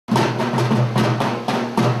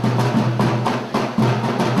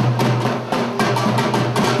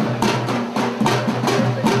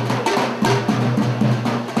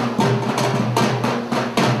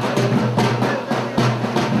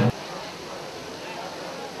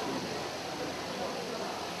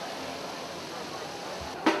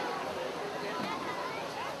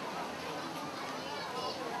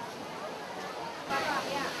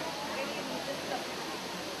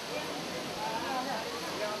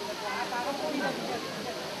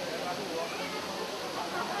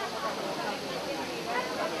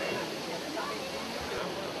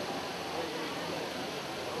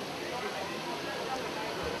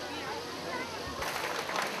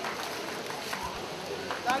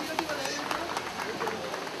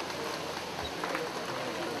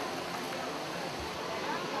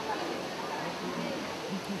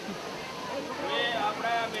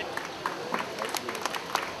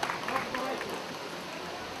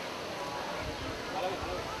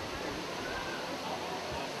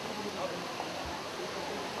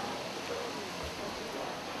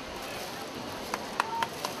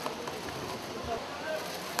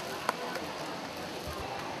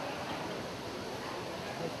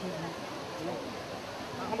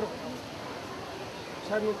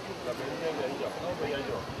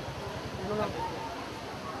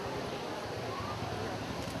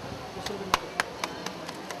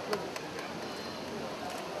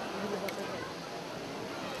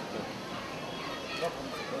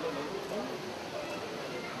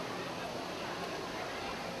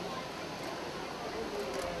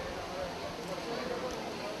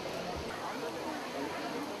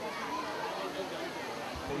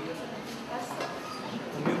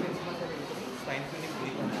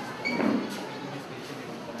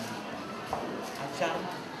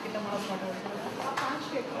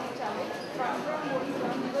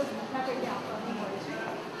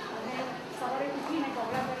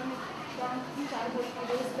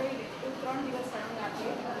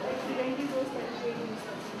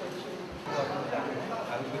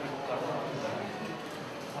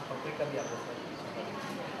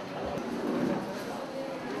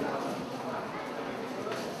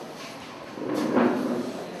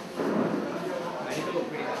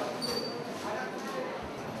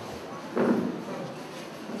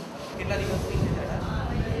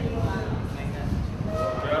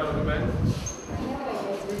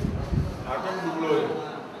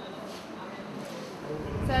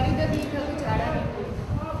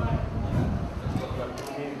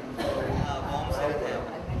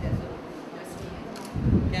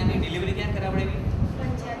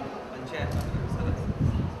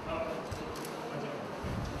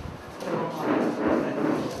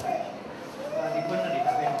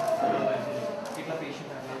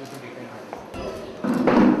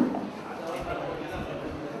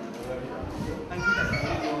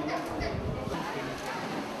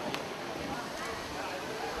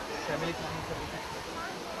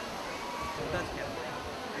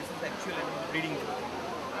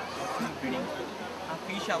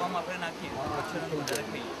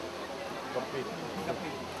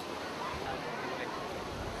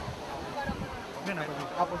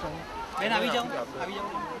બેન આવી જાઓ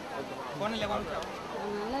કોને લેવાનું છે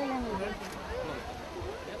લઈ લેવાનું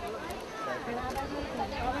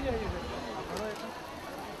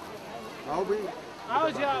आओ भाई आओ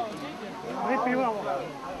जाओ भाई पीवा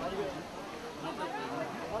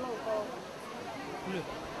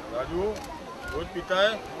राजू रोज पीता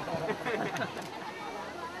है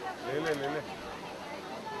ले ले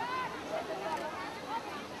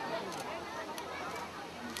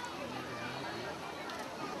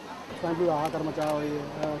આ કર્મચારીઓ હોય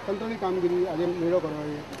કંટ્રોલની કામગીરી આજે મેળો કરવા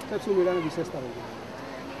જોઈએ તો શું મેળાની વિશેષતા હોય?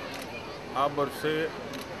 આ વર્ષે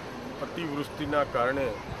અતિવૃષ્ટિના કારણે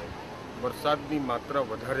વરસાદની માત્રા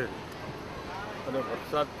વધારે અને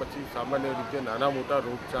વરસાદ પછી સામાન્ય રીતે નાના મોટા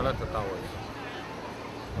રોગચાળા થતા હોય છે.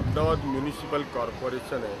 અમદાવાદ મ્યુનિસિપલ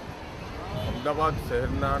કોર્પોરેશને અમદાવાદ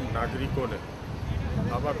શહેરના નાગરિકોને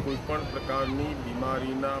આવા કોઈપણ પ્રકારની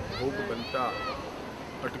બીમારીના ભોગ બનતા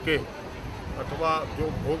અટકે અથવા જો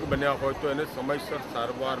ભોગ બન્યા હોય તો એને સમયસર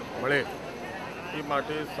સારવાર મળે એ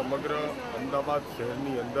માટે સમગ્ર અમદાવાદ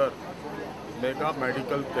શહેરની અંદર મેગા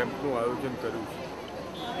મેડિકલ કેમ્પનું આયોજન કર્યું છે.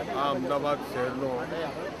 આ અમદાવાદ શહેરનો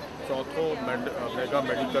ચોથો મેગા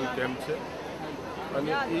મેડિકલ કેમ્પ છે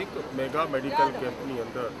અને એક મેગા મેડિકલ કેમ્પની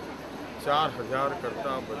અંદર 2000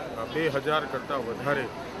 કરતાં વધારે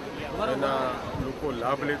એના લોકો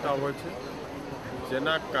લાભ લેતા હોય છે,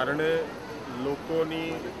 જેના કારણે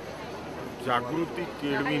લોકોની જાગૃતિ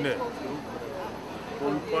કેળવીને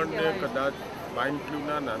કોઈપણને કદાચ સ્વાઇન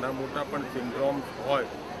ફ્લૂના નાના મોટા પણ સિન્ડ્રોમ્સ હોય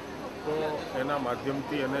તો એના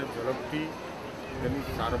માધ્યમથી એને ઝડપથી એની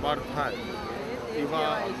સારવાર થાય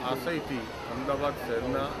એવા આશયથી અમદાવાદ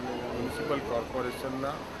શહેરના મ્યુનિસિપલ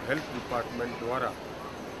કોર્પોરેશનના હેલ્થ ડિપાર્ટમેન્ટ દ્વારા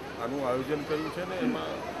આનું આયોજન કર્યું છે ને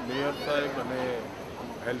એમાં મેયર સાહેબ અને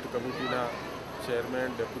હેલ્થ કમિટીના ચેરમેન,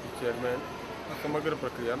 ડેપ્યુટી ચેરમેન સમગ્ર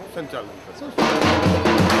પ્રક્રિયાનું સંચાલન કરશે.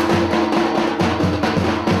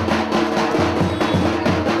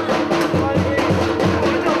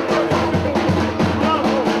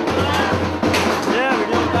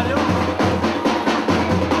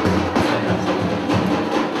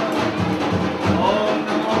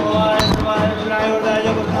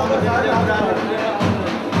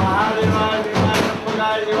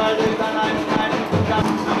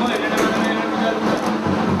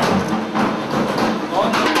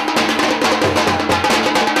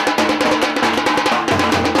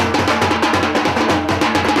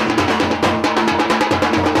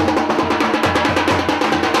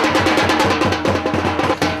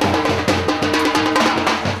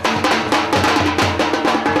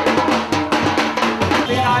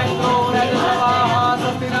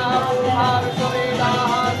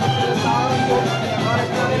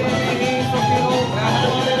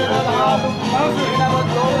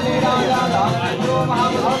 Let's go.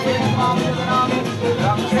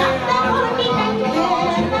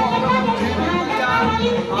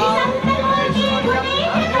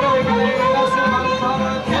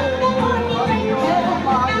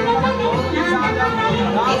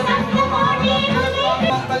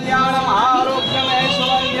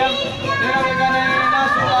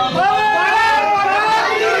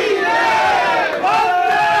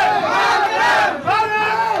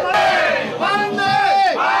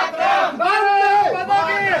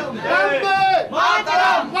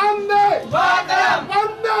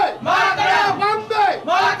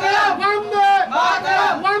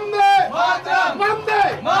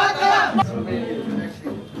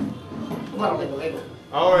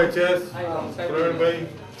 आओ एचएस प्रवीण भाई,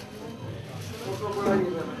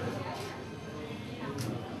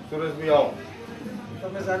 सुरेश भी आओ।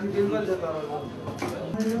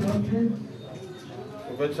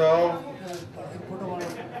 शुभेच्छाओं।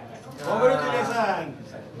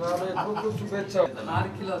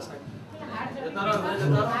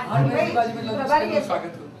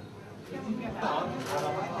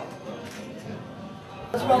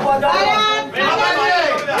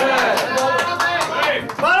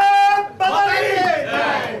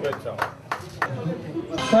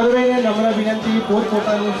 સર્વેને નમ્ર વિનંતી,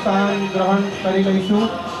 પોતપોતાનું સ્થાન ગ્રહણ કરી લઈશું.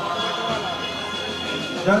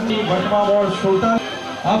 જંગી ભટમા વોર્ડ ટોટલ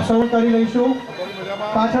આપ સૌ કરી લઈશું.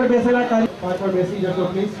 પાછળ બેસેલા પાછળ બેસી જશો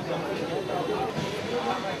પ્લીઝ.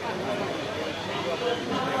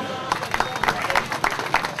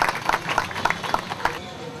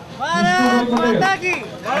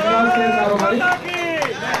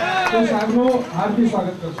 તો સાહેબનું હાર્દિક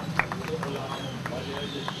સ્વાગત કરશું.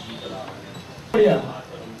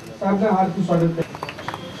 સાહેબના હાર્દિક સ્વાગત કરશું.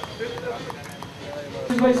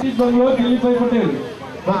 દિલીપભાઈ પટેલ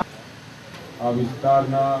આ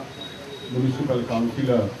વિસ્તારના મ્યુનિસિપલ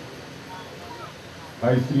કાઉન્સિલર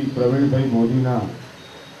ભાઈ શ્રી પ્રવીણભાઈ મોદીના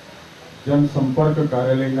જનસંપર્ક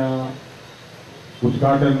કાર્યાલયના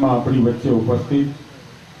ઉદ્ઘાટનમાં આપણી વચ્ચે ઉપસ્થિત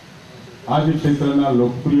આ જ ક્ષેત્રના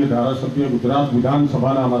લોકપ્રિય ધારાસભ્ય, ગુજરાત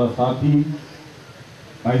વિધાનસભાના અમારા સાથી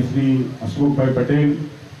ભાઈ શ્રી હસમુખભાઈ પટેલ,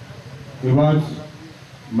 એવા જ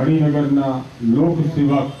મણિનગરના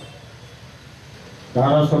લોકસેવક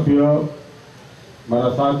ધારાસભ્ય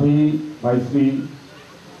મારા સાથી ભાઈ શ્રી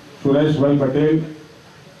સુરેશભાઈ પટેલ,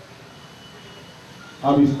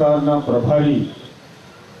 આ વિસ્તારના પ્રભારી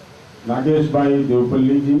નાગેશભાઈ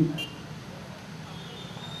દેવપલ્લીજી,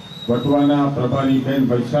 વટવાના પ્રભારી બેન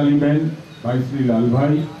વૈશાલીબેન, ભાઈ શ્રી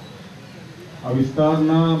લાલભાઈ, આ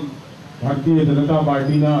વિસ્તારના ભારતીય જનતા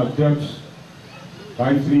પાર્ટીના અધ્યક્ષ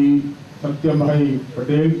ભાઈ શ્રી સત્યભાઈ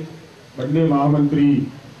પટેલ, બંને મહામંત્રી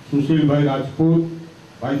સુશીલભાઈ રાજપૂત,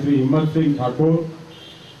 ભાઈ શ્રી હિંમતસિંહ ઠાકોર,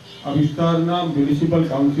 આ વિસ્તારના મ્યુનિસિપલ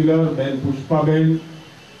કાઉન્સિલર બેન Pushpaben,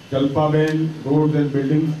 Jalpaben, road and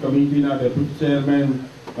buildings કમિટીના ડેપ્યુટી ચેરમેન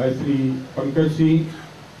ભાઈ શ્રી પંકજસિંહ,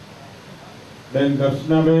 બેન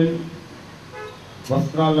દર્શનાબેન,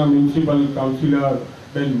 વસ્ત્રાલના મ્યુનિસિપલ કાઉન્સિલર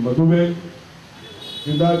બેન મધુબેન,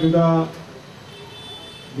 જુદા જુદા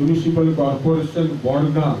મ્યુનિસિપલ કોર્પોરેશન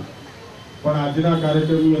બોર્ડના પણ આજના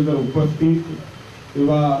કાર્યક્રમની અંદર ઉપસ્થિત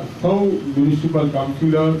એવા સૌ મ્યુનિસિપલ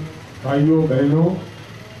કાઉન્સિલર ભાઈઓ બહેનો,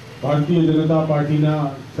 ભારતીય જનતા પાર્ટીના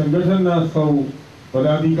સંગઠનના સૌ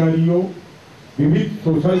પદાધિકારીઓ, વિવિધ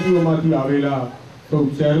સોસાયટીઓમાંથી આવેલા સૌ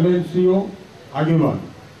ચેરમેનશ્રીઓ, આગેવાન,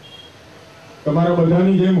 તમારા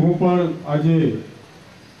બધાની જેમ હું પણ આજે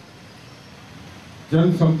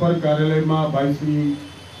જનસંપર્ક કાર્યાલયમાં ભાઈ શ્રી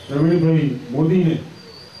પ્રવીણભાઈ મોદીને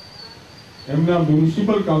એમના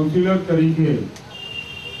મ્યુનિસિપલ કાઉન્સિલર તરીકે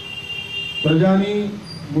પ્રજાની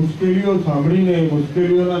મુશ્કેલીઓ સાંભળીને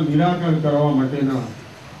મુશ્કેલીઓના નિરાકરણ કરવા માટેના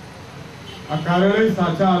આ કાર્યાલય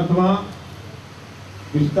સાચા અર્થમાં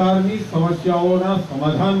વિસ્તારની સમસ્યાઓના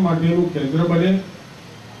સમાધાન માટેનું કેન્દ્ર બને.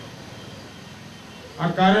 આ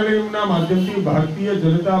કાર્યાલયના માધ્યમથી ભારતીય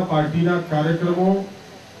જનતા પાર્ટીના કાર્યક્રમો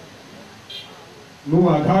નું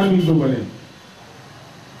આધાર બિંદુ બને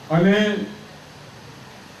અને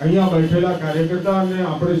અહીંયા બેઠેલા કાર્યકર્તા અને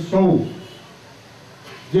આપણે સૌ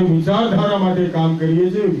જે વિચારધારા માટે કામ કરીએ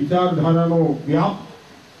છીએ, વિચારધારાનો વ્યાપ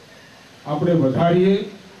આપણે વધારીએ.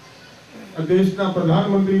 દેશના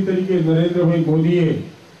પ્રધાનમંત્રી તરીકે નરેન્દ્રભાઈ મોદીએ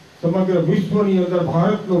સમગ્ર વિશ્વની અંદર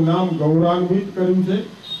ભારતનું નામ ગૌરવાન્વિત કર્યું છે.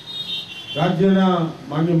 રાજ્યના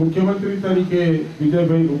માનનીય મુખ્યમંત્રી તરીકે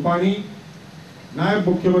વિજયભાઈ રૂપાણી, નાયબ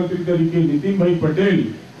મુખ્યમંત્રી તરીકે નીતિનભાઈ પટેલ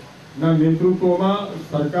ના નેતૃત્વમાં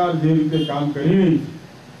સરકાર જે રીતે કામ કરી રહી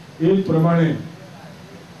છે એ જ પ્રમાણે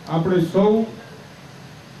આપણે સૌ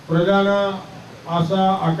પ્રજાના આશા,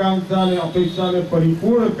 આકાંક્ષા અને અપેક્ષાને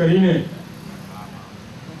પરિપૂર્ણ કરીને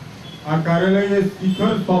આ કાર્યાલય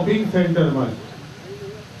શિખર શોપિંગ સેન્ટરમાં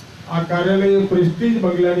આ કાર્યાલય પ્રેસ્ટીજ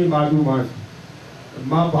બંગલાની બાજુમાં છે.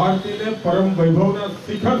 માં ભારતીને પરમ વૈભવના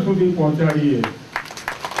શિખર સુધી પહોંચાડીએ,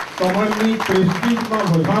 કમળની પ્રેસ્ટીજમાં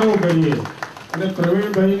વધારો કરીએ અને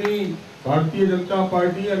પ્રવીણભાઈની ભારતીય જનતા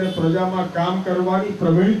પાર્ટી અને પ્રજામાં કામ કરવાની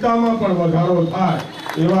પ્રવીણતામાં પણ વધારો થાય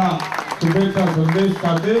એવા શુભેચ્છા સંદેશ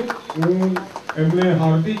સાથે હું એમને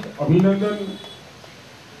હાર્દિક અભિનંદન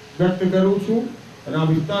વ્યક્ત કરું છું અને આ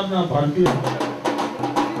વિસ્તારના ભારતીય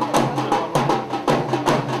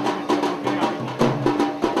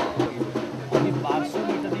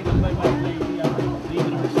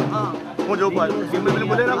जो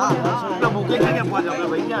बोले ना बुके क्या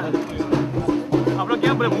भाई क्या आप लोग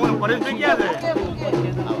क्या बोले परेश में क्या है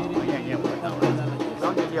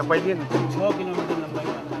पहले 6 किलोमीटर लंबाई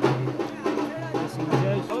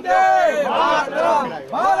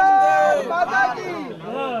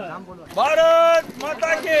भारत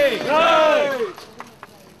माता की जय।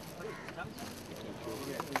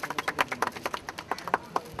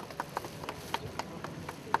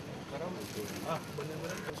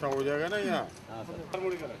 अच्छा हो जाएगा ना यहाँ।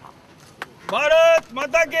 भारत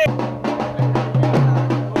माता के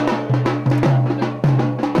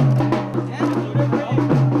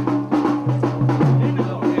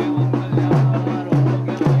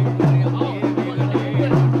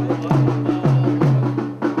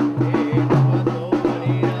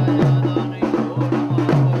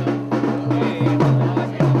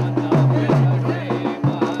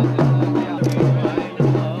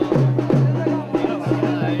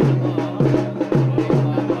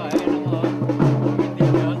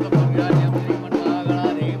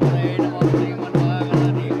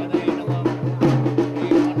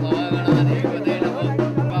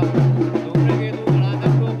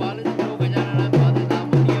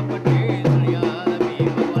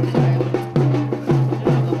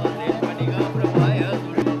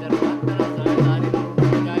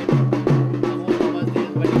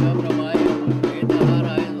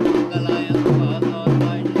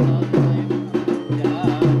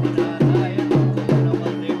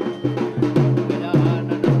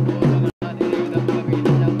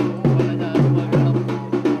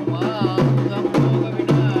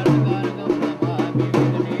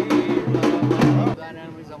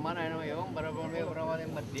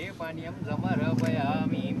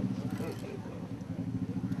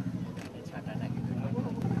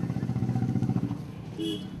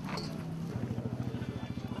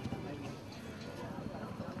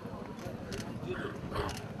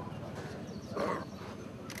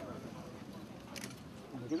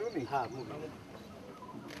हाँ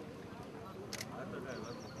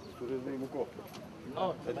સુરેશભાઈ મૂકો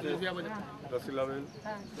રસી લાવેલ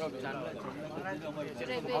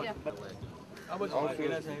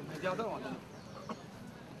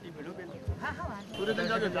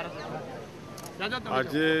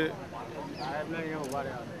આજે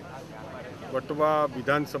વટવા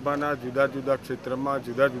વિધાનસભાના જુદા જુદા ક્ષેત્રમાં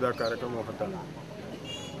જુદા જુદા કાર્યક્રમો હતા.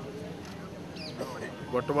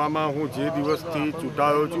 વટવામાં હું જે દિવસથી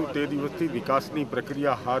ચૂંટાયો છું તે દિવસથી વિકાસની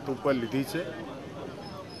પ્રક્રિયા હાથ ઉપર લીધી છે.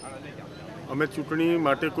 અમે ચૂંટણી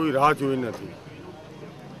માટે કોઈ રાહ જોઈ નથી.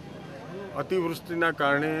 અતિવૃષ્ટિના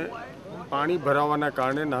કારણે પાણી ભરાવાના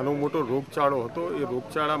કારણે નાનો મોટો રોગચાળો હતો. એ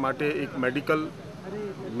રોગચાળા માટે એક મેડિકલ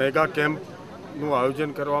મેગા કેમ્પનું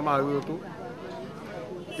આયોજન કરવામાં આવ્યું હતું.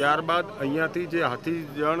 ત્યારબાદ અહીંયાથી જે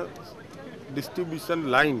હાથીજણ ડિસ્ટ્રીબ્યુશન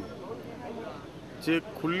લાઇન જે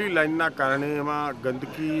ખુલ્લી લાઇનના કારણે એમાં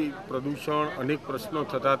ગંદકી પ્રદૂષણ અનેક પ્રશ્નો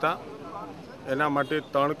થતા હતા. એના માટે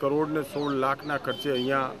 3 કરોડ ને 16 લાખના ખર્ચે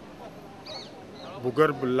અહીંયા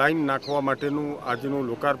ભૂગર્ભ લાઇન નાખવા માટેનું આજનું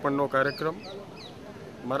લોકાર્પણનો કાર્યક્રમ.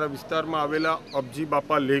 મારા વિસ્તારમાં આવેલા અબજી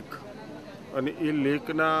બાપા લેક અને એ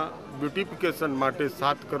લેકના બ્યુટિફિકેશન માટે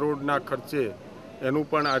 7 કરોડના ખર્ચે એનું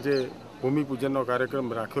પણ આજે ભૂમિપૂજનનો કાર્યક્રમ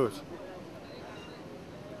રાખ્યો છે.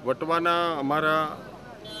 વટવાના અમારા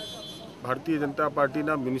ભારતીય જનતા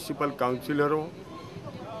પાર્ટીના મ્યુનિસિપલ કાઉન્સિલરો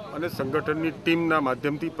અને સંગઠનની ટીમના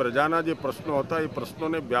માધ્યમથી પ્રજાના જે પ્રશ્નો હતા એ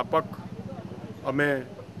પ્રશ્નોને વ્યાપક અમે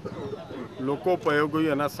લોકોપયોગી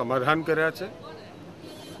એના સમાધાન કર્યા છે.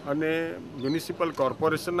 અને મ્યુનિસિપલ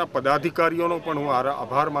કોર્પોરેશનના પદાધિકારીઓનો પણ હું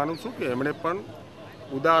આભાર માનું છું કે એમણે પણ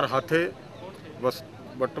ઉદાર હાથે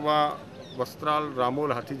વટવા વસ્ત્રાલ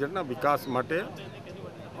રામોલ હાથીજણના વિકાસ માટે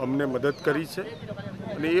અમને મદદ કરી છે.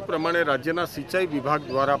 અને એ પ્રમાણે રાજ્યના સિંચાઈ વિભાગ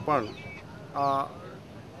દ્વારા પણ આ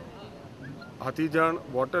હાથીજણ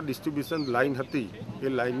વોટર ડિસ્ટ્રીબ્યુશન લાઇન હતી એ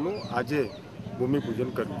લાઇનનું આજે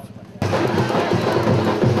ભૂમિપૂજન કર્યું છે.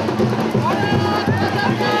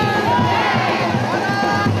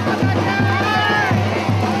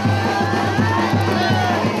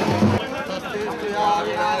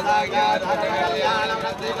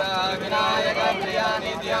 विनायक प्रिया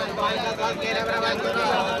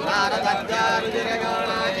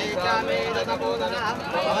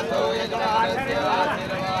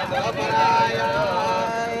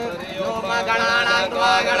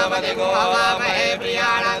गणपति को हवामहे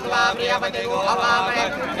प्रियाणां त्वा प्रियपति को हवामहे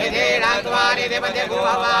निधीनां त्वा निधिपति को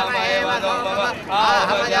हवामहे वसो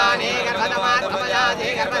अहं जाने गर्भधमात्मजाधि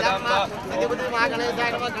गर्भधम्मा सिद्धिबुद्धिमा गणेशाय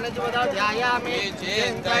नमः गणेशवदौ ध्यायामि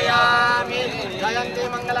चिन्तयामि जयन्ती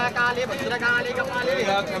मंगलाकाली भद्रकाली कपाली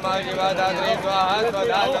लक्ष्मी शिवदात्री स्वाहा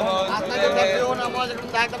स्वधा नमो नमो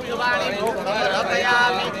जगन्नाथयुवाणि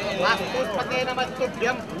समर्पयामि वास्तुपते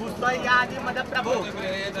नमस्तुभ्यं भूस्वयादि मद प्रभु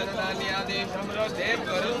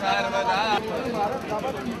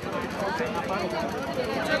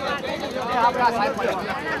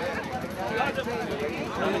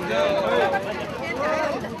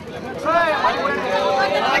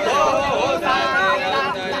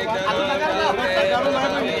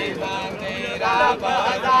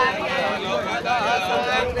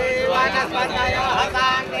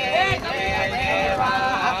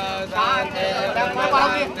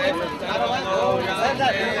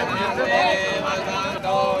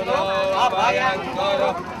अभयंकर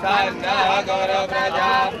सन्नागर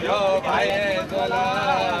प्रजाभ्यो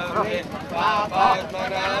भयेश्वलाभि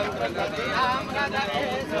पापात्मनां प्रगतिनां हृदये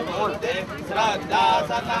सुबुद्धि श्रद्धा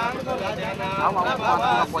सतां सुरजनां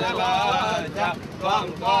प्रभवस्यलाज्य त्वं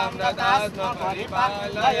त्वं रतास्म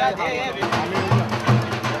परिपालय देवी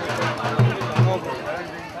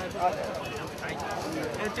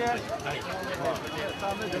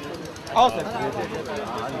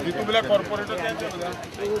जीतू પેલા કોર્પોરેટર ક્યાં છે બધા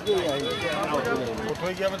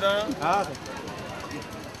ઉઠાઈ ગયા બધા હા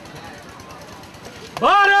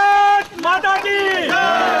भारत माता की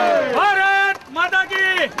जय भारत माता की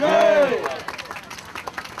जय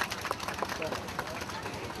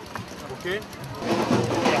ओके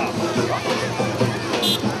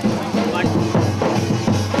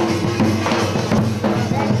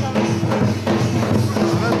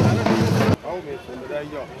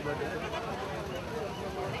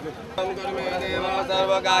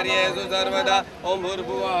सर्वकार्येषु सर्वदा ओम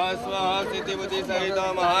भूर्भुवः स्वः सिद्धिबुद्धि सहित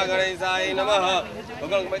महागणेशाय नमः।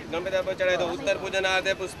 गणपति पर चढ़े तो उत्तर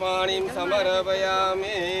पूजनार्थे पुष्पाणि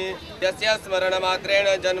समर्पयामि। यस्य स्मरणमात्रेण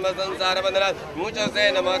जन्म संसार बंधनात् मुच्यते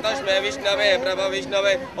नमः तस्मै विष्णवे प्रभव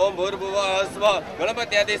विष्णवे ओम भूर्भुवः स्वः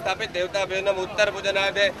गणपत्यादि स्थापित देवताभ्यो नमः। उत्तर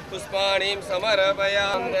पूजनार्थे पुष्पाणि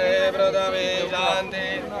समर्पयामि। पृथ्वी शान्ति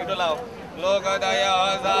लोकदया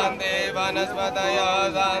शान्ति वनस्पतया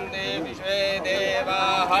शान्ति विश्वे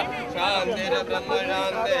देवाः शान्तिर्ब्रह्म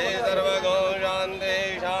शान्ति सर्वगो शान्ति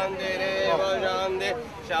शान्तिरेव शान्ति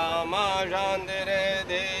श्यामा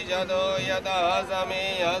शान्तिरेधि यतो यतः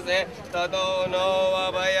समीयसे ततो नो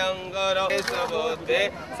अभयङ्करो सुबुद्धि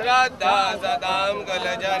श्रद्धा सतां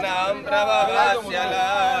कलजनां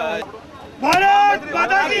प्रभवस्यलाज्य भारत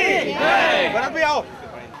माता की जय। ભરત ભાઈ આવો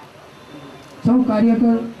સૌ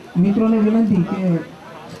કાર્યકર મિત્રોને વિનંતી કે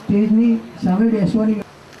સ્ટેજની સામે બેસવાની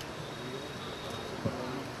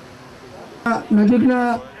નજીકના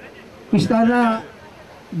વિસ્તારના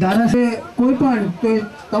ધારાસભ્ય કોઈ પણ તો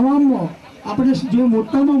તમામમાં આપણે જે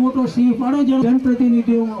મોટામાં મોટો સિંહ ફાળો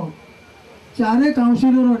જનપ્રતિનિધિઓમાં ચારે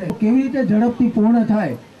કાઉન્સિલરોને કેવી રીતે ઝડપથી પૂર્ણ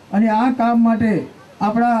થાય અને આ કામ માટે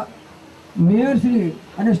આપણા મેયરશ્રી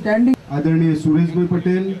અને સ્ટેન્ડિંગ આદરણીય સુરેશભાઈ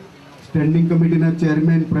પટેલ, સ્ટેન્ડિંગ કમિટીના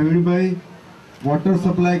ચેરમેન પ્રવીણભાઈ, વોટર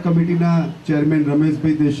સપ્લાય કમિટીના ચેરમેન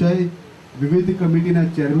રમેશભાઈ દેસાઈ, વિવિધ કમિટીના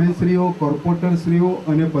ચેરમેનશ્રીઓ, કોર્પોરેટરશ્રીઓ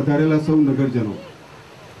અને પધારેલા સૌ નગરજનો,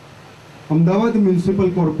 અમદાવાદ મ્યુનિસિપલ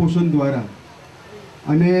કોર્પોરેશન દ્વારા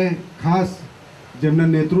અને ખાસ જેમના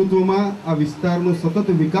નેતૃત્વમાં આ વિસ્તારનો સતત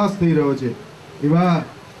વિકાસ થઈ રહ્યો છે એવા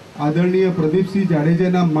આદરણીય પ્રદીપસિંહ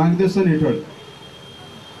જાડેજાના માર્ગદર્શન હેઠળ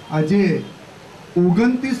આજે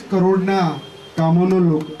 29 કરોડના કામોનો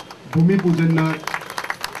ભૂમિપૂજનના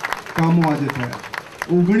કામો આજે થયા।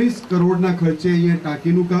 19 કરોડના ખર્ચે અહીંયા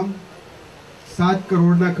ટાંકીનું કામ, 7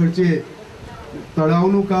 કરોડના ખર્ચે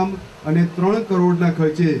તળાવનું કામ અને 3 કરોડના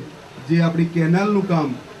ખર્ચે જે આપણી કેનાલનું કામ,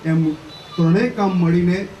 એમ ત્રણેય કામ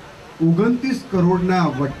મળીને 29 કરોડના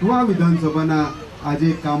વટવા વિધાનસભાના આજે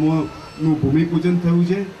કામોનું ભૂમિપૂજન થયું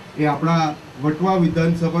છે। એ આપણા વટવા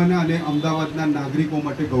વિધાનસભાના અને અમદાવાદના નાગરિકો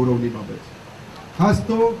માટે ગૌરવની બાબત છે। ખાસ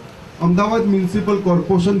તો અમદાવાદ મ્યુનિસિપલ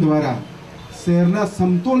કોર્પોરેશન દ્વારા શહેરના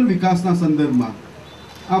સમતોલ વિકાસના સંદર્ભમાં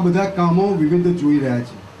આ બધા કામો વિવિધ જોઈ રહ્યા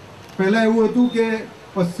છે। પહેલાં એવું હતું કે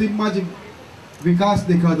પશ્ચિમમાં જ વિકાસ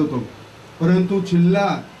દેખાતો હતો, પરંતુ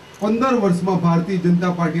છેલ્લા 15 વર્ષમાં ભારતીય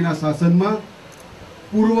જનતા પાર્ટીના શાસનમાં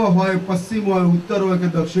પૂર્વ હોય, પશ્ચિમ હોય, ઉત્તર હોય કે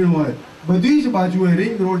દક્ષિણ હોય, બધી જ બાજુએ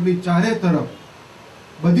રિંગ રોડની ચારે તરફ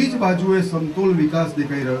બધી જ બાજુએ સમતોલ વિકાસ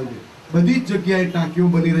દેખાઈ રહ્યો છે। બધી જ જગ્યાએ ટાંકીઓ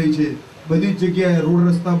બની રહી છે, બધી જ જગ્યાએ રોડ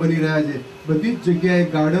રસ્તા બની રહ્યા છે, બધી જ જગ્યાએ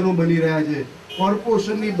ગાર્ડનો બની રહ્યા છે,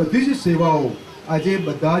 કોર્પોરેશનની બધી જ સેવાઓ આજે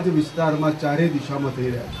બધા જ વિસ્તારમાં ચારે દિશામાં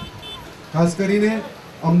થઈ રહ્યા છે. ખાસ કરીને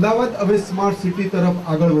અમદાવાદ હવે સ્માર્ટ સિટી તરફ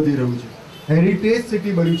આગળ વધી રહ્યું છે, હેરિટેજ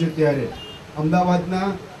સિટી બન્યું છે. ત્યારે અમદાવાદના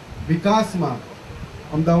વિકાસમાં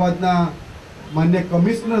અમદાવાદના માન્ય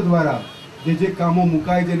કમિશનર દ્વારા જે કામો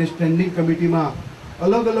મુકાય છે એને સ્ટેન્ડિંગ કમિટીમાં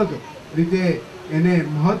અલગ અલગ રીતે એને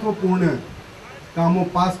મહત્વપૂર્ણ કામો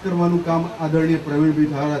પાસ કરવાનું કામ આદરણીય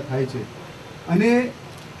પ્રવીણભાઈ દ્વારા થાય છે. અને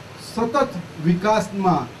સતત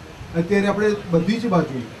વિકાસમાં અત્યારે આપણે બધી જ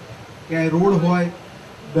બાજુ ક્યાંય રોડ હોય,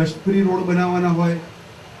 ડસ્ટ ફ્રી રોડ બનાવવાના હોય,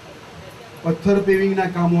 પથ્થર પેવિંગના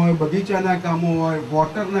કામો હોય, બગીચાના કામો હોય,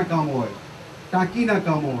 વોટરના કામો હોય, ટાંકીના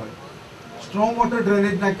કામો હોય, સ્ટ્રોંગ વોટર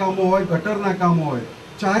ડ્રેનેજના કામો હોય, ગટરના કામો હોય,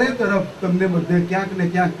 ચારે તરફ તમને બધે ક્યાંક ને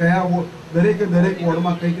ક્યાંક કયા દરેકે દરેક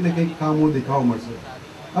વોર્ડમાં કંઈક ને કંઈક કામો દેખાવા મળશે.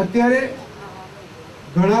 અત્યારે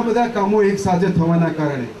ઘણા બધા કામો એક સાથે થવાના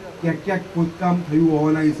કારણે ક્યાંક ક્યાંક ખોદકામ થયું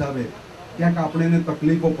હોવાના હિસાબે ક્યાંક આપણને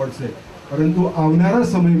તકલીફો પડશે, પરંતુ આવનારા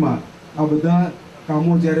સમયમાં આ બધા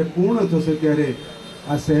કામો જ્યારે પૂર્ણ થશે ત્યારે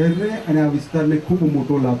આ શહેરને અને આ વિસ્તારને ખૂબ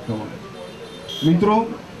મોટો લાભ થવાનો છે. મિત્રો,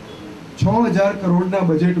 6000 કરોડના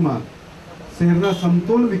બજેટમાં શહેરના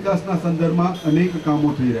સમતોલ વિકાસના સંદર્ભમાં અનેક કામો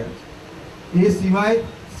થઈ રહ્યા છે. એ સિવાય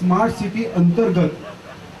સ્માર્ટ સિટી અંતર્ગત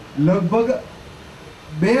લગભગ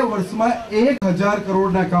 2 વર્ષમાં 1000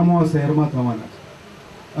 કરોડના કામો આ શહેરમાં થવાના છે.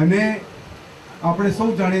 અને આપણે સૌ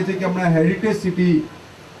જાણીએ છીએ કે હમણાં હેરિટેજ સિટી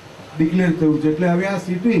ડિક્લેર થયું છે, એટલે હવે આ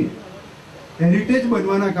સિટી હેરિટેજ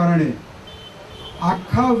બનવાના કારણે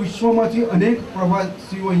આખા વિશ્વમાંથી અનેક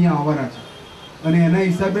પ્રવાસીઓ અહીંયા આવવાના છે અને એના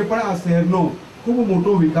હિસાબે પણ આ શહેરનો ખૂબ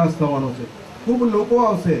મોટો વિકાસ થવાનો છે. ખૂબ લોકો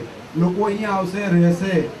આવશે, લોકો અહીંયા આવશે,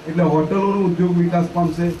 રહેશે એટલે હોટલોનો ઉદ્યોગ વિકાસ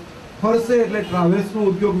પામશે, ફરશે એટલે ટ્રાવેલ્સનો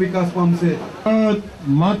ઉદ્યોગ વિકાસ પામશે.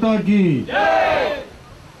 માતા કી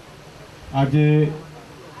આજે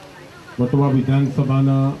વટવા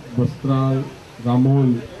વિધાનસભાના વસ્ત્રાલ,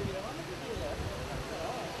 રામોલ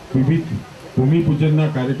વિવિધ ભૂમિપૂજનના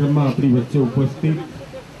કાર્યક્રમમાં આપણી વચ્ચે ઉપસ્થિત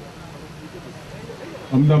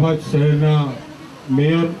અમદાવાદ શહેરના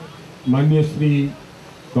મેયર માન્ય શ્રી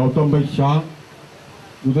ગૌતમભાઈ શાહ,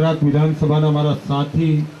 ગુજરાત વિધાનસભાના મારા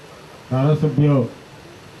સાથી ધારાસભ્ય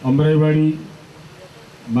અમરાઈવાડી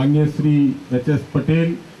માન્ય શ્રી એચ.એસ. પટેલ,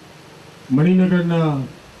 મણિનગરના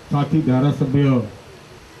સાથી ધારાસભ્ય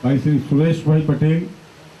ભાઈ શ્રી સુરેશભાઈ પટેલ,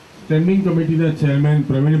 સ્ટેન્ડિંગ કમિટીના chairman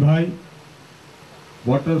Pravinbhai,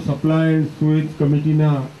 water supply and sewage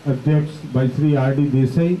કમિટીના અધ્યક્ષ ભાઈ શ્રી આર.ડી.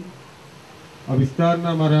 દેસાઈ, આ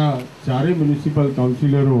વિસ્તારના મારા ચારે મ્યુનિસિપલ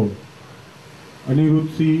કાઉન્સિલરો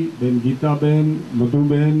અનિરુદ્ધસિંહ, બેન ગીતાબેન,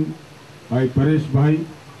 મધુબેન, ભાઈ પરેશભાઈ,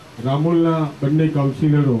 રામોલના બંને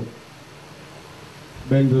કાઉન્સિલરો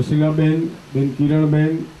બેન રસીલાબેન, બેન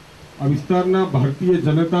કિરણબેન, આ વિસ્તારના ભારતીય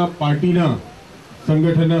જનતા પાર્ટીના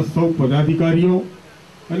સંગઠનના સૌ પદાધિકારીઓ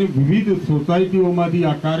અને વિવિધ સોસાયટીઓમાંથી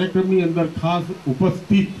આ કાર્યક્રમની અંદર ખાસ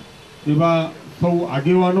ઉપસ્થિત એવા સૌ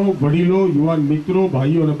આગેવાનો, વડીલો, યુવાન મિત્રો,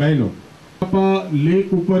 ભાઈઓ અને બહેનો.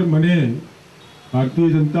 લેક ઉપર મને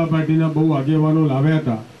ભારતીય જનતા પાર્ટીના બહુ આગેવાનો લાવ્યા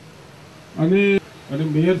હતા અને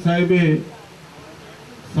મેયર સાહેબે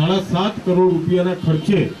 7.5 કરોડ રૂપિયાના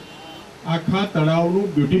ખર્ચે આખા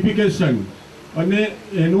તળાવનું બ્યુટિફિકેશન અને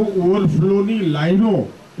એનું ઓવરફ્લોની લાઈનો,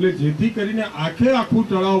 એટલે જેથી કરીને આખું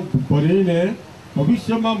તળાવ ભરીને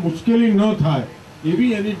ભવિષ્યમાં મુશ્કેલી ન થાય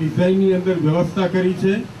એવી એની ડિઝાઇનની અંદર વ્યવસ્થા કરી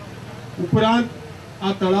છે. ઉપરાંત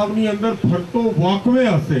આ તળાવની અંદર ફરતો વોકવે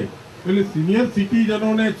હશે, એટલે સિનિયર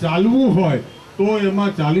સિટીઝનોને ચાલવું હોય તો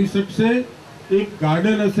એમાં ચાલી શકશે. એક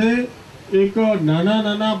ગાર્ડન હશે, એક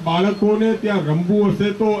નાના બાળકોને ત્યાં રમવું હશે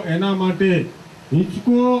તો એના માટે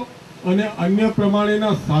હિંચકો અને અન્ય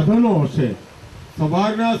પ્રમાણેના સાધનો હશે.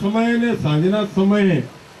 સવારના સમયે અને સાંજના સમયે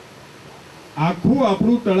આખું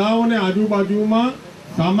આપણું તળાવ અને આજુબાજુમાં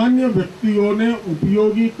સામાન્ય વ્યક્તિઓને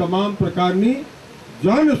ઉપયોગી તમામ પ્રકારની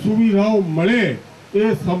જન સુવિધાઓ મળે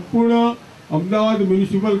એ સંપૂર્ણ અમદાવાદ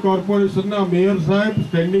મ્યુનિસિપલ કોર્પોરેશનના મેયર સાહેબ,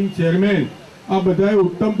 સ્ટેન્ડિંગ ચેરમેન આ બધાએ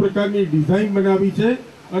ઉત્તમ પ્રકારની ડિઝાઇન બનાવી છે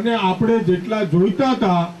અને આપણે જેટલા જોઈતા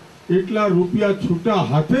હતા એટલા રૂપિયા છૂટા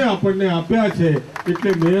હાથે આપણને આપ્યા છે,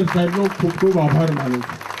 એટલે મેયર સાહેબનો ખૂબ ખૂબ આભાર માનું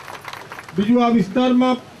છું. બીજું, આ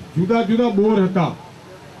વિસ્તારમાં જુદા જુદા બોર હતા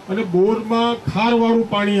અને બોરમાં ખારવાળું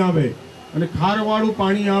પાણી આવે અને ખારવાળું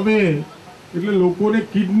પાણી આવે એટલે લોકોને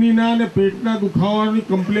કિડનીના અને પેટના દુખાવાની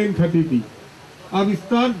કમ્પ્લેન થતી હતી. આ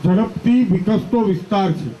વિસ્તાર ઝડપથી વિકસતો વિસ્તાર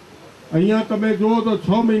છે. અહીંયા તમે જુઓ તો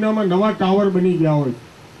 6 મહિનામાં નવા ટાવર બની ગયા હોય.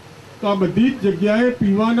 તો આ બધી જ જગ્યાએ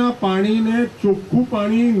પીવાના પાણીને ચોખ્ખું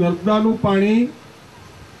પાણી, નર્મદાનું પાણી,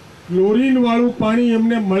 ક્લોરીનવાળું પાણી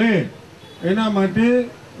એમને મળે એના માટે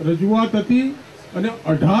રજૂઆત હતી અને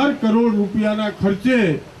 18 કરોડ રૂપિયાના ખર્ચે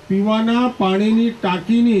પીવાના પાણીની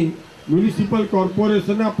ટાંકીની મ્યુનિસિપલ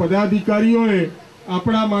કોર્પોરેશનના પદાધિકારીઓએ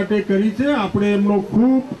આપણા માટે કરી છે. આપણે એમનો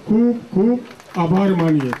ખૂબ ખૂબ ખૂબ આભાર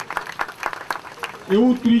માનીએ.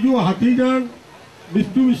 એવું ત્રીજું હાથીજાણ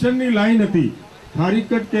ડિસ્ટ્રીબ્યુશનની લાઈન હતી.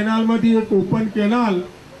 ખારીકટ કેનાલમાંથી એક ઓપન કેનાલ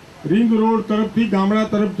રિંગ રોડ તરફથી ગામડા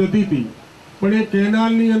તરફ જતી હતી, પણ એ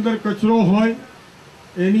કેનાલની અંદર કચરો હોય,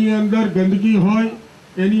 એની અંદર ગંદકી હોય,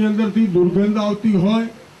 એની અંદરથી દુર્ગંધ આવતી હોય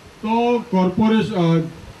તો કોર્પોરેશન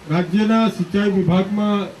રાજ્યના સિંચાઈ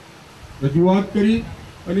વિભાગમાં રજૂઆત કરી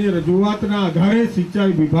અને રજૂઆતના આધારે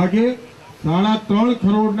સિંચાઈ વિભાગે 3.5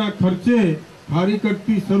 કરોડના ખર્ચે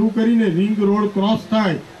ખારીકટથી શરૂ કરીને રિંગ રોડ ક્રોસ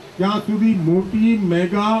થાય ત્યાં સુધી મોટી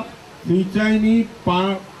મેગા સિંચાઈની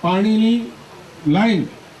પાણીની લાઈન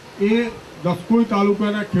એ દસકોઈ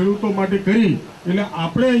તાલુકાના ખેડૂતો માટે કરી. એટલે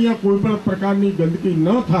આપણે અહીંયા કોઈ પણ પ્રકારની ગંદકી ન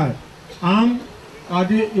થાય. આમ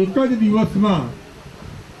આજે એક જ દિવસમાં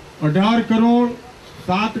 18 કરોડ,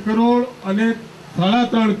 7 કરોડ અને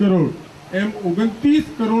 3.5 કરોડ એમ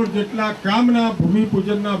 29 કરોડ જેટલા કામના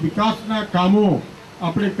ભૂમિપૂજનના વિકાસના કામો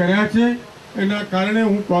આપણે કર્યા છે. એના કારણે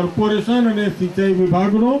હું કોર્પોરેશન અને સિંચાઈ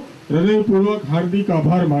વિભાગનો હૃદયપૂર્વક હાર્દિક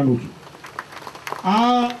આભાર માનું છું.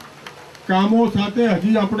 આ કામો સાથે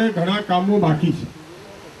હજી આપણે ઘણા કામો બાકી છે.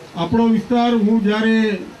 આપણો વિસ્તાર, હું જ્યારે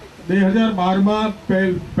 2012માં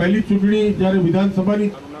પહેલી ચૂંટણી જ્યારે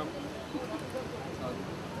વિધાનસભાની